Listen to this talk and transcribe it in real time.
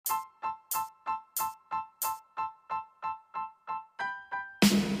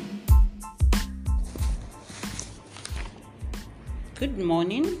Good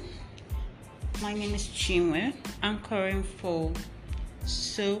morning. My name is Chinwe, anchoring for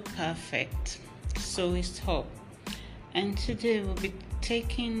So Perfect, So is Hope. And today we'll be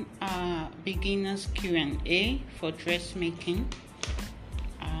taking a beginner's Q&A for dressmaking.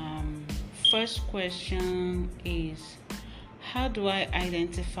 First question is, how do I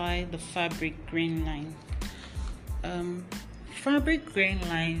identify the fabric grain line? Fabric grain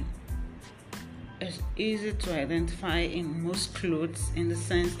line is easy to identify in most clothes, in the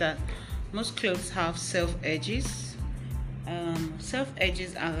sense that most clothes have self edges. Self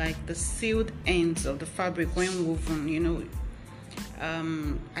edges are like the sealed ends of the fabric when woven.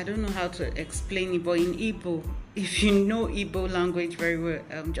 I don't know how to explain it, but in Igbo, if you know Igbo language very well,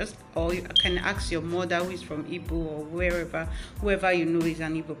 or you can ask your mother who is from Igbo, or whoever you know is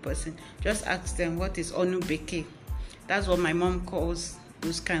an Igbo person. Just ask them what is onubeke. That's what my mom calls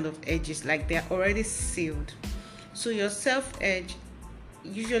those kind of edges, like they're already sealed. So your self edge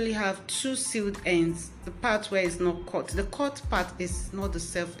usually have two sealed ends. The part where it's not cut, the cut part is not the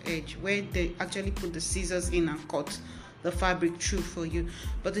self edge, where they actually put the scissors in and cut the fabric through for you,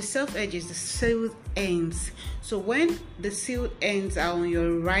 but the self edge is the sealed ends. So when the sealed ends are on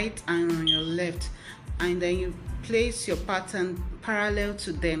your right and on your left, and then you place your pattern parallel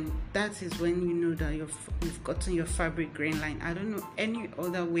to them, that is when you know that you've gotten your fabric grain line. I don't know any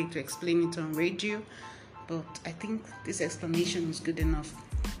other way to explain it on radio, but I think this explanation is good enough.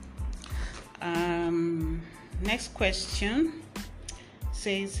 Next question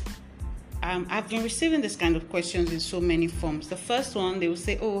says, I've been receiving this kind of questions in so many forms. The first one, they will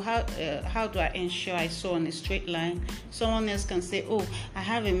say, how do I ensure I sew on a straight line? Someone else can say, I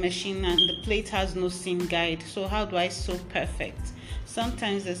have a machine and the plate has no seam guide, so how do I sew perfect?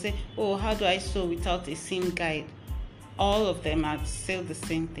 Sometimes they say, how do I sew without a seam guide? All of them are still the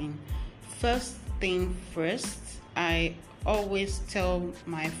same thing. First thing first, I always tell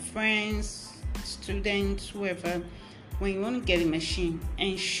my friends, students, whoever, when you want to get a machine,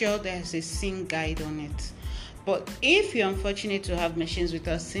 ensure there's a seam guide on it. But if you're unfortunate to have machines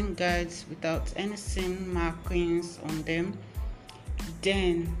without seam guides, without any seam markings on them,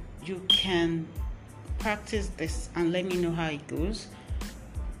 then you can practice this and let me know how it goes.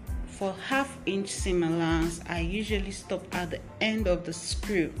 For 1/2 inch seam allowance, I usually stop at the end of the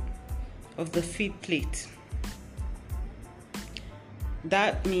screw of the feed plate.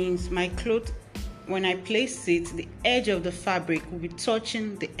 That means my cloth, when I place it, the edge of the fabric will be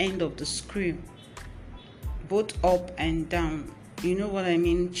touching the end of the screw, both up and down. You know what I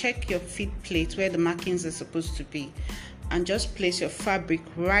mean? Check your feed plate where the markings are supposed to be, and just place your fabric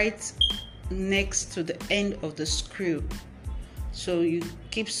right next to the end of the screw. So you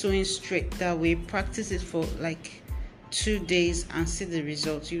keep sewing straight that way. Practice it for like 2 days and see the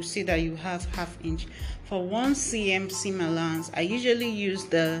results. You see that you have 1/2 inch. For 1 cm seam allowance, I usually use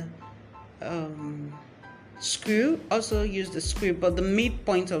the screw, also use the screw, but the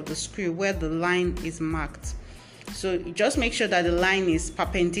midpoint of the screw where the line is marked. So just make sure that the line is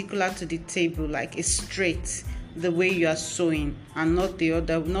perpendicular to the table, like it's straight the way you are sewing, and not the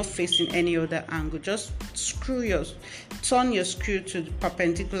other, not facing any other angle. Just turn your screw to the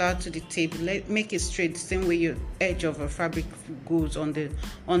perpendicular to the table. Make it straight, the same way your edge of a fabric goes under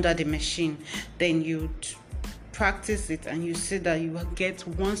the machine. Then you practice it and you see that you will get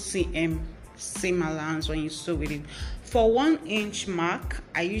 1 cm seam allowance when you sew with it. For 1 inch mark,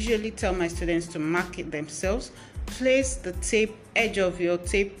 I usually tell my students to mark it themselves. Place the tape edge of your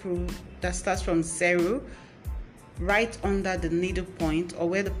tape rule that starts from 0 right under the needle point, or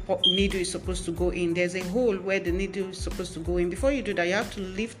where the needle is supposed to go in. There's a hole where the needle is supposed to go in. Before you do that, you have to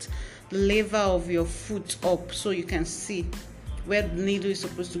lift the lever of your foot up so you can see where the needle is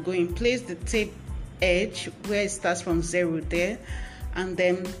supposed to go in. Place the tape edge where it starts from 0 there, and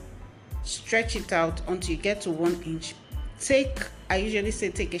then stretch it out until you get to 1 inch. I usually say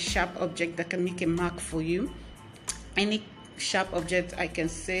take a sharp object that can make a mark for you. Any sharp object, I can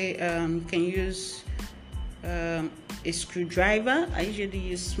say you can use a screwdriver. I usually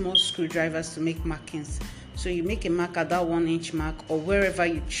use small screwdrivers to make markings. So you make a mark at that 1 inch mark, or wherever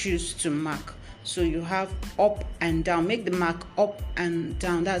you choose to mark. So you have up and down. Make the mark up and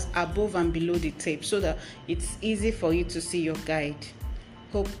down, that's above and below the tape, so that it's easy for you to see your guide.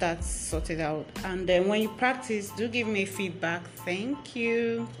 Hope that's sorted out. And then when you practice, do give me feedback. Thank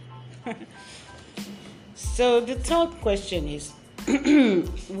you. So the third question is,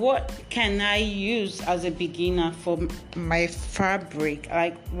 what can I use as a beginner for my fabric?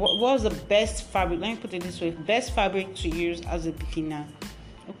 Like, what's the best fabric? Let me put it this way: best fabric to use as a beginner.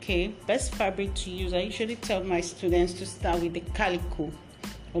 Okay, best fabric to use. I usually tell my students to start with the calico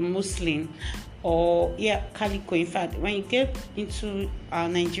or muslin. or calico. In fact, when you get into our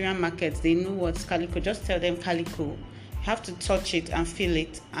Nigerian markets, they know what's calico. Just tell them calico. You have to touch it and feel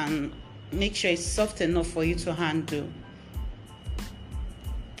it and make sure it's soft enough for you to handle.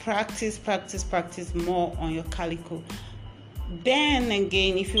 Practice more on your calico. Then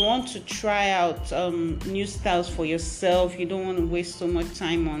again, if you want to try out new styles for yourself, you don't want to waste so much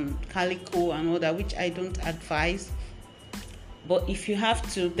time on calico and all that, which I don't advise. But if you have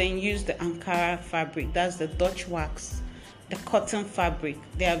to, then use the Ankara fabric. That's the Dutch wax, the cotton fabric.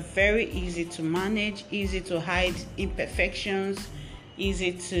 They are very easy to manage, easy to hide imperfections,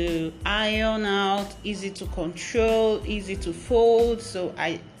 easy to iron out, easy to control, easy to fold. So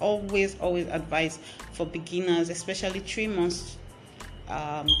I always advise for beginners, especially 3 months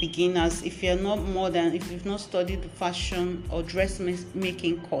beginners. If you've not studied the fashion or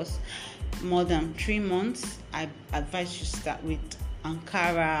dressmaking course more than 3 months, I advise you start with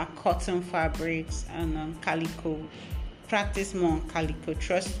Ankara, cotton fabrics, and calico. Practice more on calico.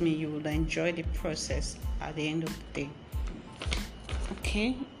 Trust me, you will enjoy the process at the end of the day.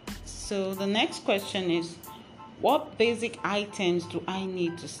 Okay, so the next question is, what basic items do I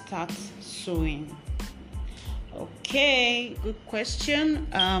need to start sewing? Okay, good question.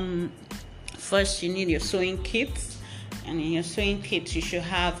 First, you need your sewing kit, and in your sewing kit you should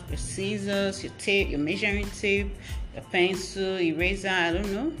have your scissors, your tape, your measuring tape, your pencil, eraser,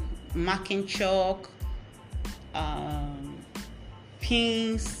 marking chalk,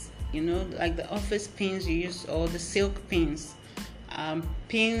 pins, like the office pins you use, or the silk pins.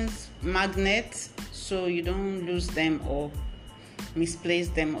 Pins, magnets, so you don't lose them or misplace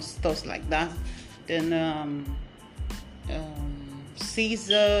them or stuff like that. Then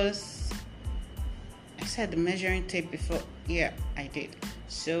scissors. I said the measuring tape before. Yeah, I did.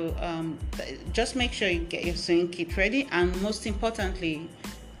 So just make sure you get your sewing kit ready, and most importantly,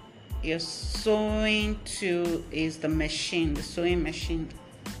 your sewing tool is the sewing machine.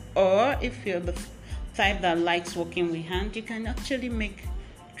 Or if you're the type that likes working with hand, you can actually make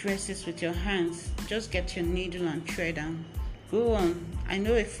dresses with your hands. Just get your needle and thread and go on. I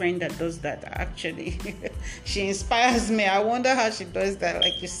know a friend that does that actually. She inspires me. I wonder how she does that.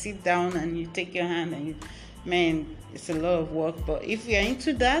 Like, you sit down and you take your hand and it's a lot of work, but if you're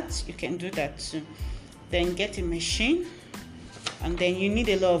into that, you can do that too. Then get a machine, and then you need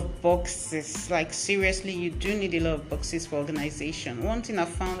a lot of boxes. Like, seriously, you do need a lot of boxes for organization. One thing I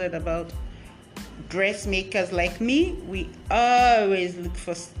found out about dressmakers like me, we always look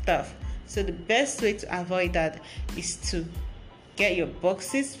for stuff. So the best way to avoid that is to get your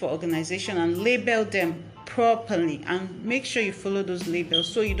boxes for organization and label them properly, and make sure you follow those labels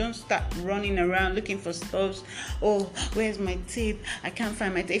so you don't start running around looking for stuff. Oh, where's my tape? I can't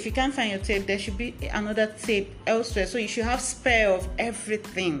find my tape. If you can't find your tape, there should be another tape elsewhere. So you should have spare of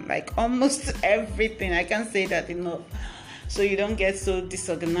everything, like almost everything. I can't say that enough. So you don't get so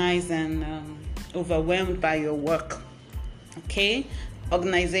disorganized and overwhelmed by your work. Okay,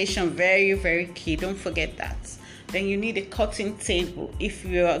 organization, very, very key. Don't forget that. Then you need a cutting table if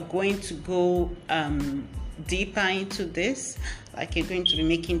you are going to go deeper into this, like you're going to be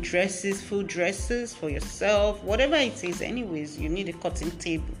making dresses, full dresses for yourself, whatever it is. Anyways, you need a cutting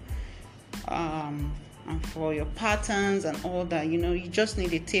table, and for your patterns and all that, you just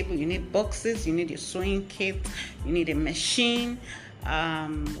need a table. You need boxes, you need your sewing kit, you need a machine,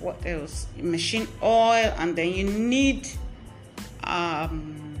 what else, machine oil, and then you need how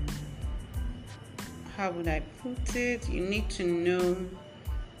would I put it? You need to know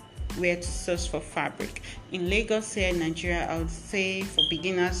where to source for fabric. In Lagos here in Nigeria, I would say for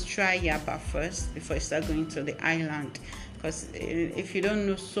beginners, try Yaba first before you start going to the island. Because if you don't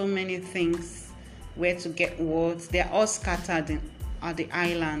know so many things, where to get what, they're all scattered at the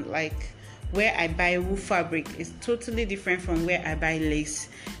island. Like, where I buy wool fabric is totally different from where I buy lace.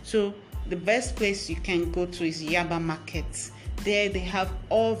 So the best place you can go to is Yaba Market. There they have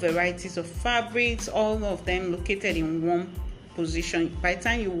all varieties of fabrics, all of them located in one position. By the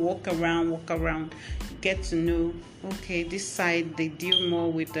time you walk around, you get to know, okay, this side they deal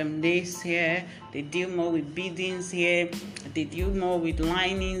more with lace here, they deal more with beadings here, they deal more with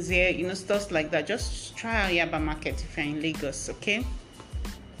linings here, stuff like that. Just try out Yaba Market if you're in Lagos, okay?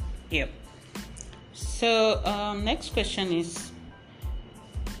 Yep. So next question is,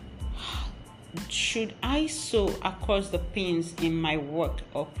 should I sew across the pins in my work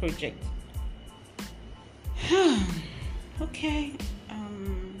or project? Okay.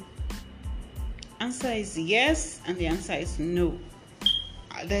 Answer is yes, and the answer is no.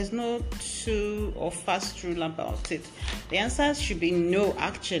 There's no true or fast rule about it. The answer should be no,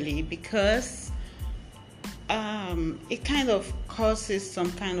 actually, because it kind of causes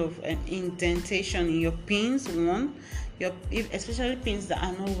some kind of an indentation in your pins. Especially pins that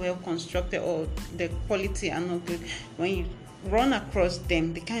are not well constructed or the quality are not good. When you run across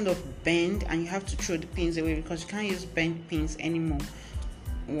them, they kind of bend, and you have to throw the pins away because you can't use bent pins anymore.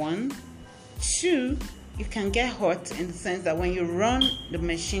 1, 2, you can get hurt in the sense that when you run the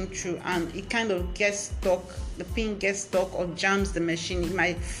machine through and it kind of gets stuck, the pin gets stuck or jams the machine, it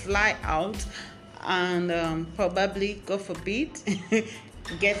might fly out and probably, God forbid,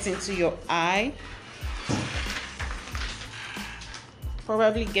 get into your eye.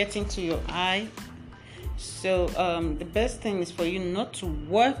 So the best thing is for you not to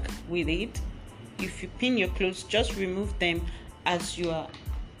work with it. If you pin your clothes, just remove them as you are.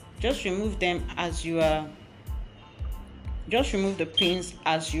 Just remove the pins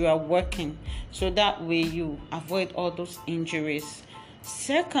as you are working, so that way you avoid all those injuries.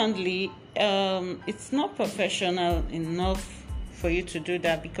 Secondly, it's not professional enough for you to do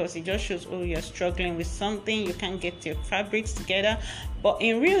that, because it just shows, you're struggling with something, you can't get your fabrics together. But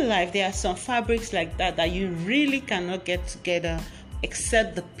in real life, there are some fabrics like that you really cannot get together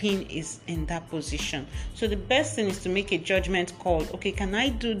except the pin is in that position. So the best thing is to make a judgment call. Okay, can I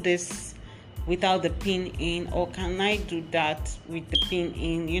do this without the pin in, or can I do that with the pin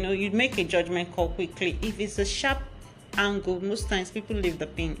in? You make a judgment call quickly. If it's a sharp angle, most times people leave the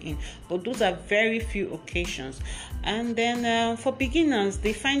pin in, but those are very few occasions. And then for beginners,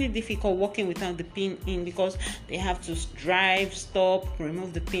 they find it difficult working without the pin in, because they have to drive, stop,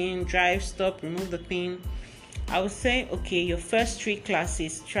 remove the pin, drive, stop, remove the pin. I would say, okay, your first 3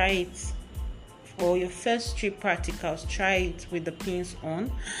 classes, try it, or your first 3 practicals, try it with the pins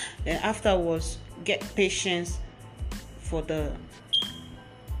on. Then afterwards, get patience for the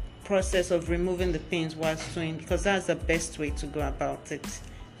process of removing the pins while sewing, because that's the best way to go about it.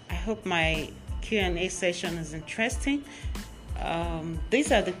 I hope my Q&A session is interesting.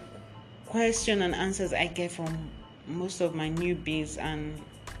 These are the question and answers I get from most of my newbies, and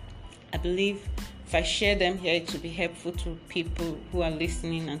I believe if I share them here, it will be helpful to people who are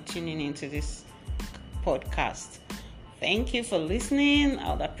listening and tuning into this podcast. Thank you for listening.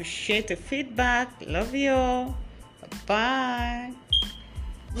 I would appreciate the feedback. Love you all. Bye.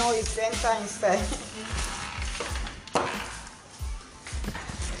 No, it's enter inside.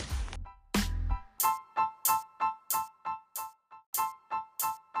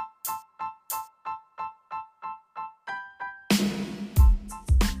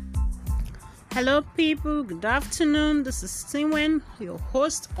 Hello people, good afternoon. This is Sinwen, your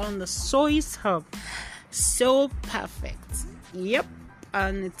host on the Soy's Hub. So perfect. Yep.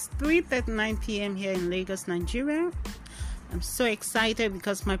 And it's 3:39 p.m. here in Lagos, Nigeria. I'm so excited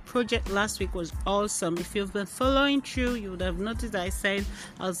because my project last week was awesome. If you've been following through, you would have noticed that I said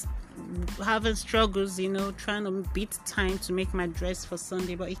I was having struggles, trying to beat time to make my dress for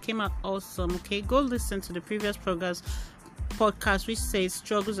Sunday, but it came out awesome. Okay, go listen to the previous podcast which says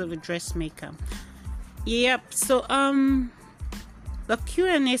struggles of a dressmaker. Yep. So the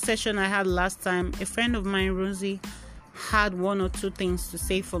Q&A session I had last time, a friend of mine, Rosie, had 1 or 2 things to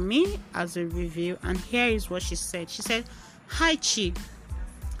say for me as a review, and here is what she said. She said, "Hi Chi,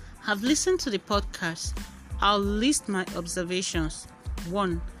 have listened to the podcast. I'll list my observations.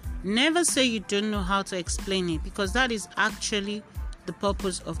 1, never say you don't know how to explain it, because that is actually the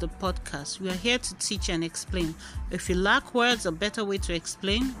purpose of the podcast. We are here to teach and explain. If you lack words or better way to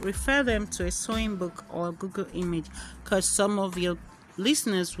explain, refer them to a sewing book or a Google image, because some of your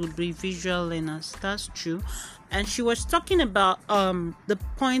listeners would be visual learners." That's true. And she was talking about the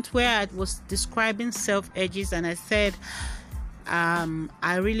point where I was describing self edges, and I said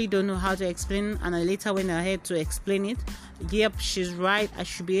I really don't know how to explain, and I later went ahead to explain it. Yep, she's right. I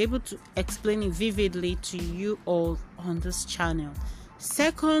should be able to explain it vividly to you all on this channel.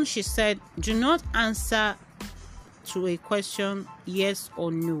 Second, she said, do not answer to a question yes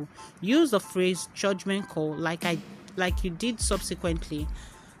or no. Use the phrase judgment call like you did subsequently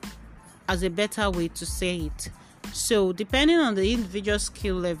as a better way to say it. So depending on the individual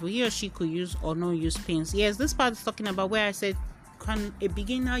skill level, he or she could use or not use pins. Yes, this part is talking about where I said, can a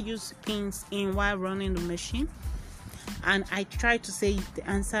beginner use pins in while running the machine? And I tried to say the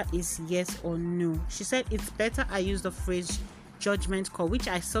answer is yes or no. She said it's better I use the phrase judgment call, which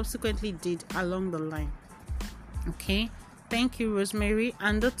I subsequently did along the line. Okay, thank you, Rosemary.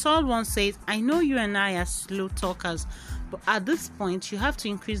 And the third one says, I know you and I are slow talkers, but at this point you have to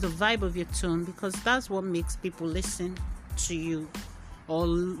increase the vibe of your tone, because that's what makes people listen to you or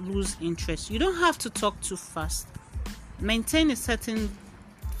lose interest. You don't have to talk too fast. Maintain a certain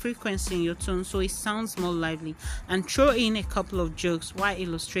frequency in your tone so it sounds more lively, and throw in a couple of jokes while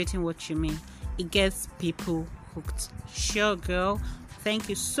illustrating what you mean. It gets people hooked. Sure, girl. Thank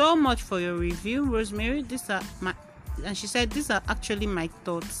you so much for your review, Rosemary. And she said these are actually my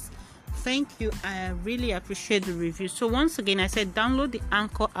thoughts. Thank you. I really appreciate the review. So once again, I said download the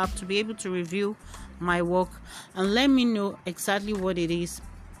Anchor app to be able to review my work, and let me know exactly what it is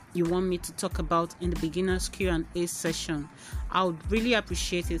you want me to talk about in the beginners Q&A session. I would really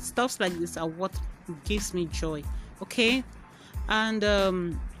appreciate it. Stuff like this are what gives me joy. Okay, and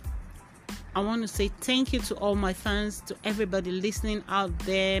I want to say thank you to all my fans, to everybody listening out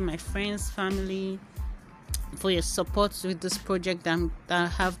there, my friends, family, for your support with this project that I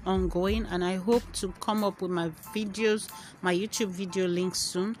have ongoing. And I hope to come up with my videos, my YouTube video links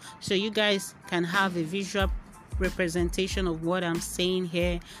soon, so you guys can have a visual representation of what I'm saying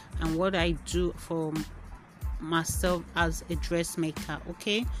here and what I do for myself as a dressmaker.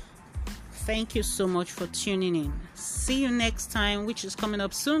 Okay, thank you so much for tuning in. See you next time, which is coming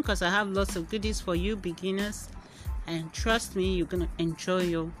up soon, because I have lots of goodies for you beginners, and trust me, you're gonna enjoy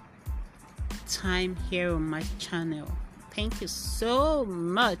your time here on my channel. Thank you so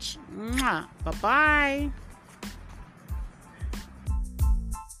much. Bye bye.